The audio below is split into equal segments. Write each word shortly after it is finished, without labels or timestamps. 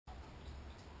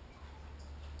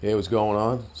Hey, what's going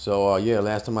on? So, yeah,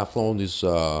 last time I flown this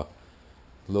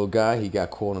little guy, he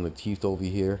got caught on the teeth over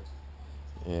here,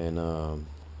 and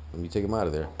let me take him out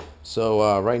of there.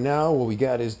 So, right now, what we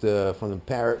got is the from the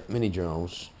Parrot mini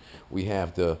drones. We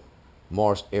have the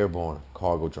Mars airborne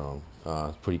cargo drone. It's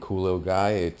a pretty cool little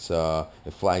guy. It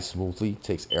flies smoothly,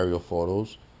 takes aerial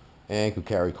photos, and could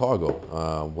carry cargo.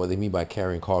 What they mean by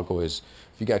carrying cargo is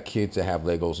if you got kids that have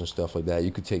Legos and stuff like that,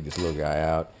 you could take this little guy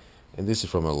out, and this is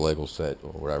from a Lego set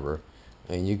or whatever,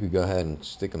 and you could go ahead and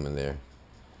stick them in there.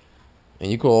 And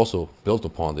you could also build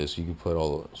upon this. You could put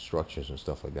all the structures and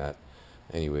stuff like that.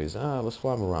 Anyways, let's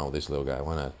fly him around with this little guy.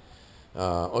 Why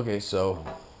not? Okay, so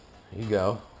here you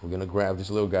go. We're gonna grab this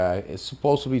little guy. It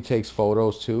supposedly takes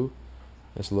photos too.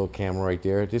 There's a little camera right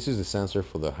there. This is the sensor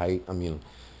for the height. I mean,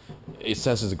 it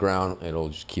senses the ground. It'll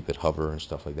just keep it hover and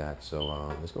stuff like that.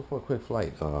 So let's go for a quick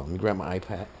flight. Let me grab my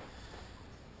iPad.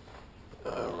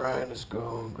 All right, let's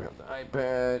go. Grab the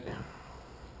iPad.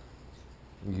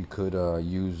 You could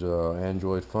use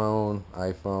Android phone,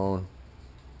 iPhone,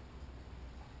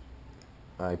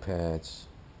 iPads,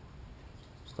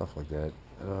 stuff like that.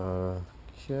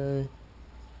 Okay.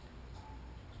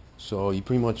 So you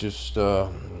pretty much just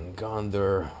go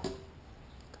under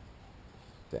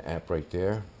the app right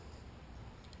there.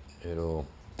 It'll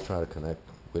try to connect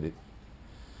with it.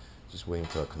 Just wait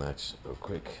until it connects real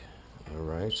quick. All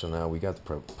right. So now we got the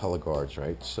propeller guards,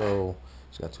 right? So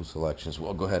it's got two selections.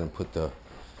 We'll go ahead and put the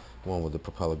one with the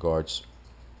propeller guards.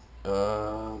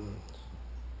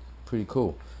 Pretty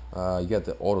cool. You got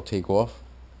the auto takeoff.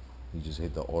 You just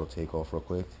hit the auto takeoff real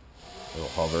quick. It'll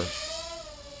hover.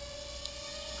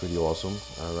 Pretty awesome.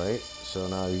 All right. So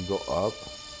now you go up,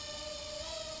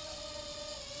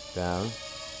 down,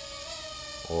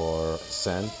 or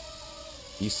ascend,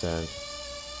 descend,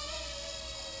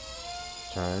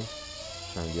 turn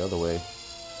the other way.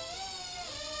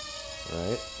 All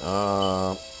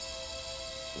right.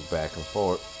 Back and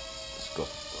forth. Let's go.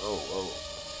 Oh,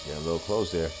 get a little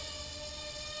close there.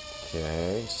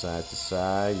 Okay, side to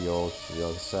side, yo, to the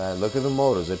other side. Look at the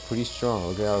motors; they're pretty strong.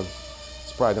 Look at how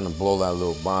it's probably gonna blow that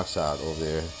little box out over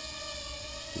there.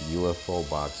 The UFO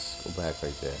box. Go back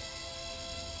right there.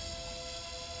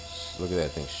 Just look at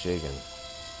that thing shaking.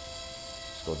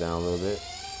 Let's go down a little bit.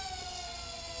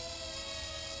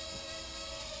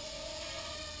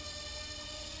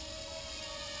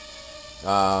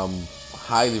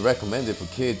 Highly recommended for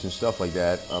kids and stuff like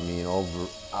that. I mean,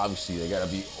 obviously they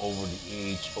gotta be over the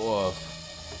age of.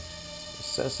 It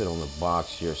says it on the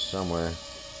box here somewhere.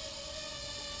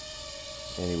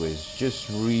 Anyways, just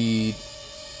read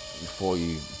before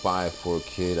you buy it for a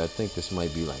kid. I think this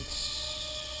might be like.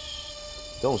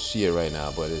 Don't see it right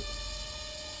now, but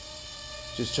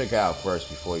just check it out first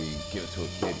before you give it to a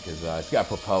kid because it's got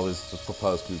propellers. Those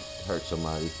propellers could hurt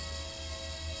somebody.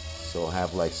 So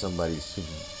have like somebody's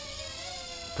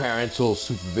parental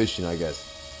supervision, I guess.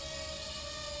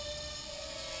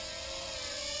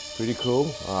 Pretty cool.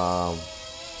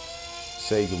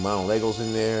 Say you can mount Legos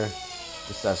in there.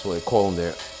 Guess that's what they call them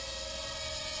there.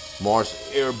 Mars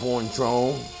airborne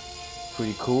drone.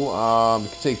 Pretty cool. You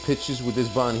can take pictures with this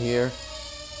button here.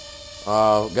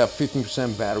 Got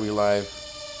 15% battery life.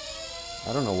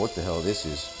 I don't know what the hell this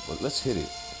is, but let's hit it.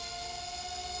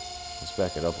 Let's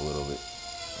back it up a little bit.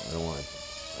 I don't want it.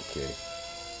 Okay.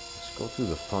 Let's go through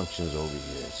the functions over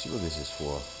here. See what this is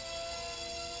for.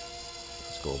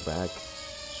 Let's go back.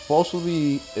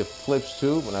 Supposedly it flips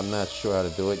too, but I'm not sure how to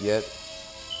do it yet.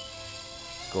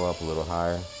 Let's go up a little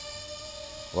higher.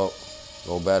 Well,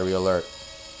 low battery alert.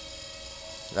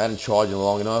 I hadn't charged it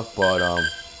long enough, but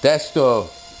that's the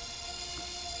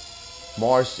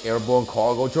Mars airborne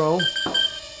cargo drone.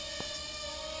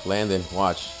 Landing.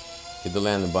 Watch. Hit the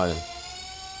landing button.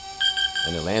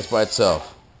 And it lands by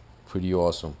itself. Pretty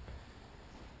awesome.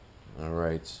 All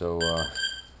right, so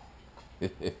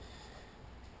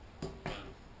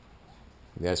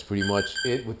that's pretty much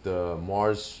it with the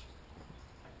Mars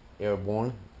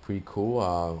airborne. Pretty cool.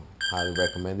 Highly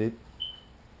recommend it.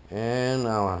 And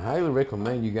I highly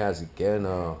recommend you guys get an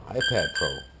iPad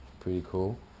Pro. Pretty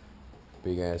cool.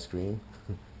 Big ass screen.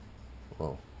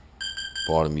 Well,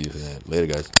 pardon me for that. Later,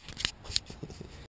 guys.